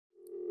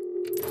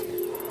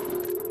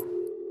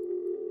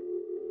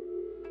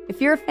If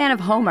you're a fan of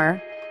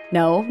Homer,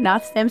 no,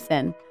 not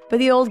Simpson, but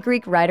the old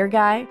Greek writer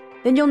guy,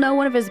 then you'll know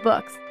one of his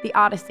books, The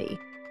Odyssey.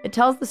 It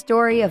tells the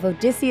story of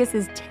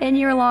Odysseus'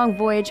 10-year-long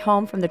voyage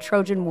home from the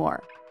Trojan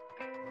War.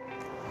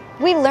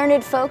 We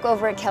learned folk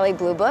over at Kelley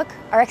Blue Book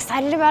are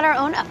excited about our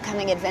own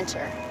upcoming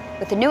adventure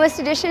with the newest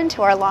addition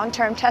to our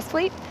long-term test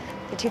fleet,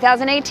 the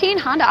 2018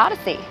 Honda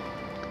Odyssey.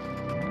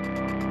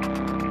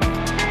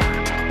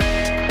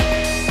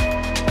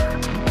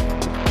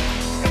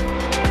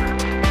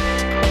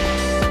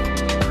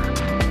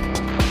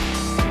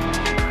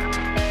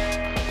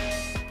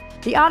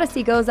 The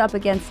Odyssey goes up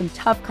against some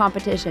tough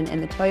competition in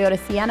the Toyota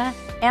Sienna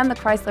and the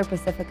Chrysler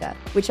Pacifica,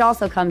 which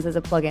also comes as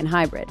a plug-in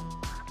hybrid.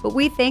 But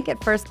we think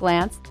at first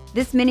glance,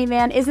 this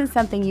minivan isn't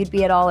something you'd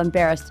be at all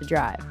embarrassed to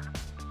drive.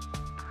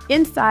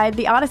 Inside,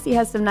 the Odyssey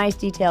has some nice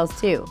details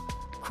too.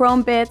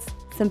 Chrome bits,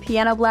 some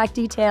piano black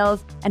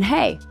details, and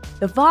hey,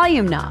 the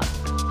volume knob.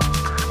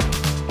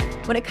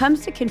 When it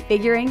comes to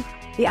configuring,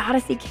 the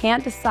Odyssey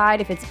can't decide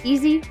if it's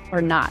easy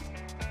or not.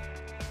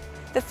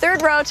 The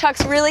third row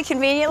tucks really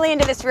conveniently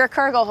into this rear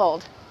cargo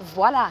hold.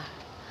 Voila!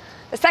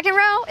 The second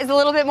row is a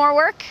little bit more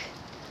work.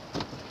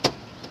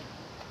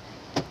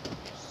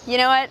 You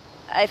know what?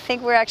 I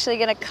think we're actually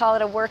gonna call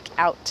it a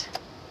workout.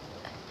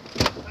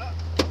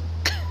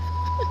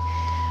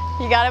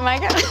 You got it,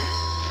 Micah?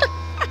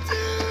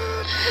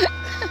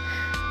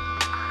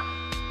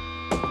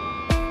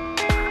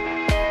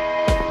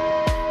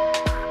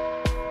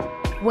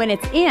 When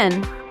it's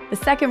in, the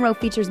second row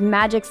features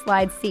magic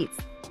slide seats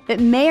that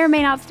may or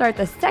may not start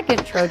the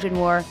second Trojan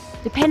War,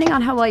 depending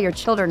on how well your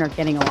children are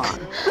getting along.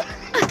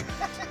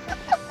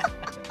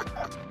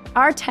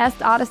 Our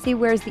test Odyssey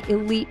wears the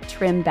Elite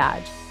Trim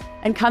badge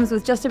and comes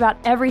with just about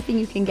everything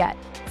you can get,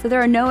 so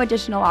there are no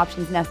additional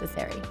options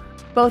necessary.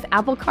 Both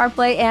Apple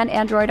CarPlay and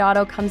Android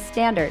Auto come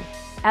standard,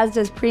 as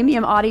does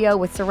premium audio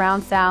with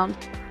surround sound,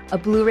 a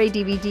Blu-ray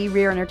DVD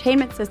rear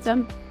entertainment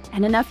system,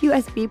 and enough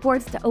USB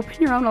ports to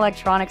open your own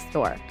electronics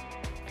store.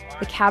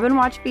 The cabin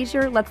watch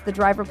feature lets the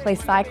driver play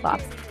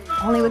Cyclops,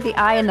 only with the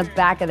eye in the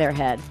back of their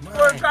head.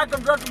 First guy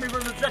comes up to me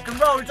from the second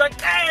row, he's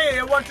like, hey,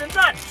 I want your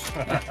nuts.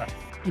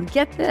 And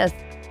get this,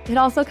 it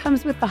also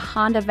comes with the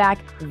Honda Vac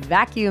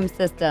vacuum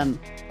system.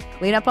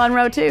 Clean up on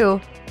row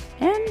 2,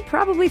 and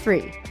probably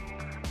 3.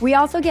 We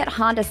also get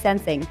Honda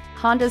Sensing,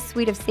 Honda's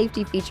suite of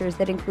safety features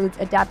that includes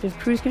adaptive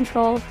cruise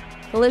control,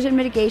 collision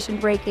mitigation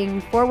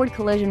braking, forward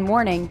collision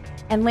warning,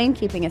 and lane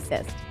keeping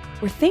assist.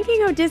 We're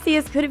thinking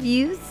Odysseus could have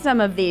used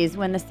some of these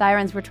when the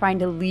sirens were trying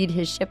to lead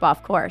his ship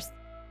off course.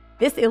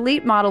 This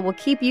Elite model will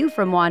keep you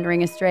from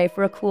wandering astray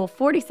for a cool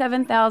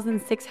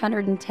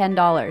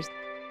 $47,610.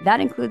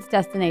 That includes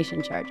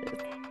destination charges.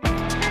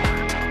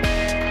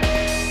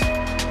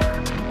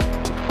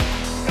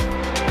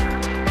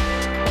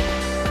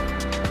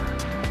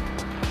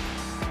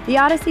 The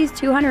Odyssey's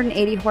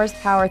 280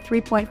 horsepower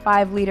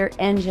 3.5-liter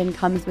engine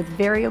comes with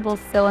variable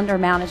cylinder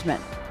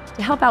management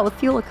to help out with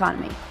fuel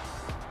economy.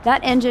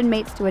 That engine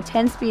mates to a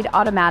 10-speed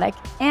automatic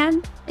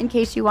and, in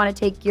case you want to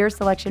take gear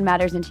selection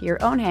matters into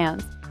your own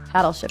hands,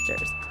 paddle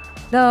shifters.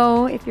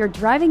 Though, if you're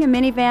driving a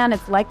minivan,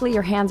 it's likely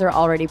your hands are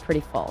already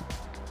pretty full.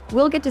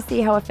 We'll get to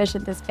see how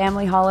efficient this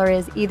family hauler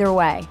is either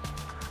way.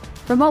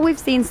 From what we've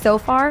seen so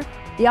far,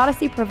 the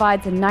Odyssey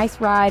provides a nice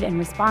ride and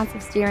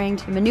responsive steering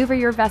to maneuver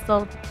your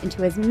vessel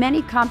into as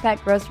many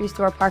compact grocery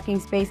store parking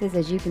spaces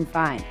as you can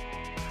find.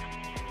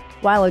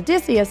 While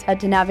Odysseus had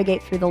to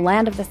navigate through the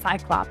land of the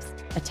Cyclops,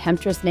 a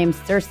temptress named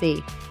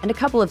Circe, and a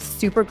couple of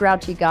super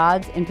grouchy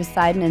gods in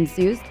Poseidon and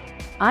Zeus,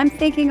 I'm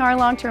thinking our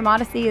long-term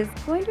Odyssey is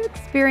going to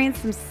experience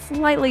some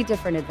slightly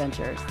different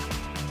adventures.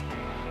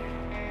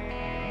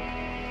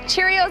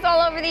 Cheerios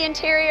all over the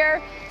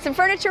interior, some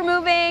furniture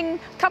moving, a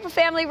couple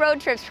family road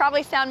trips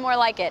probably sound more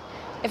like it.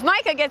 If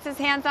Micah gets his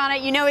hands on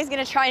it, you know he's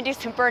gonna try and do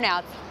some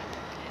burnouts.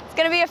 It's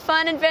gonna be a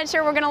fun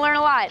adventure, we're gonna learn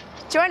a lot.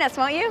 Join us,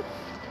 won't you?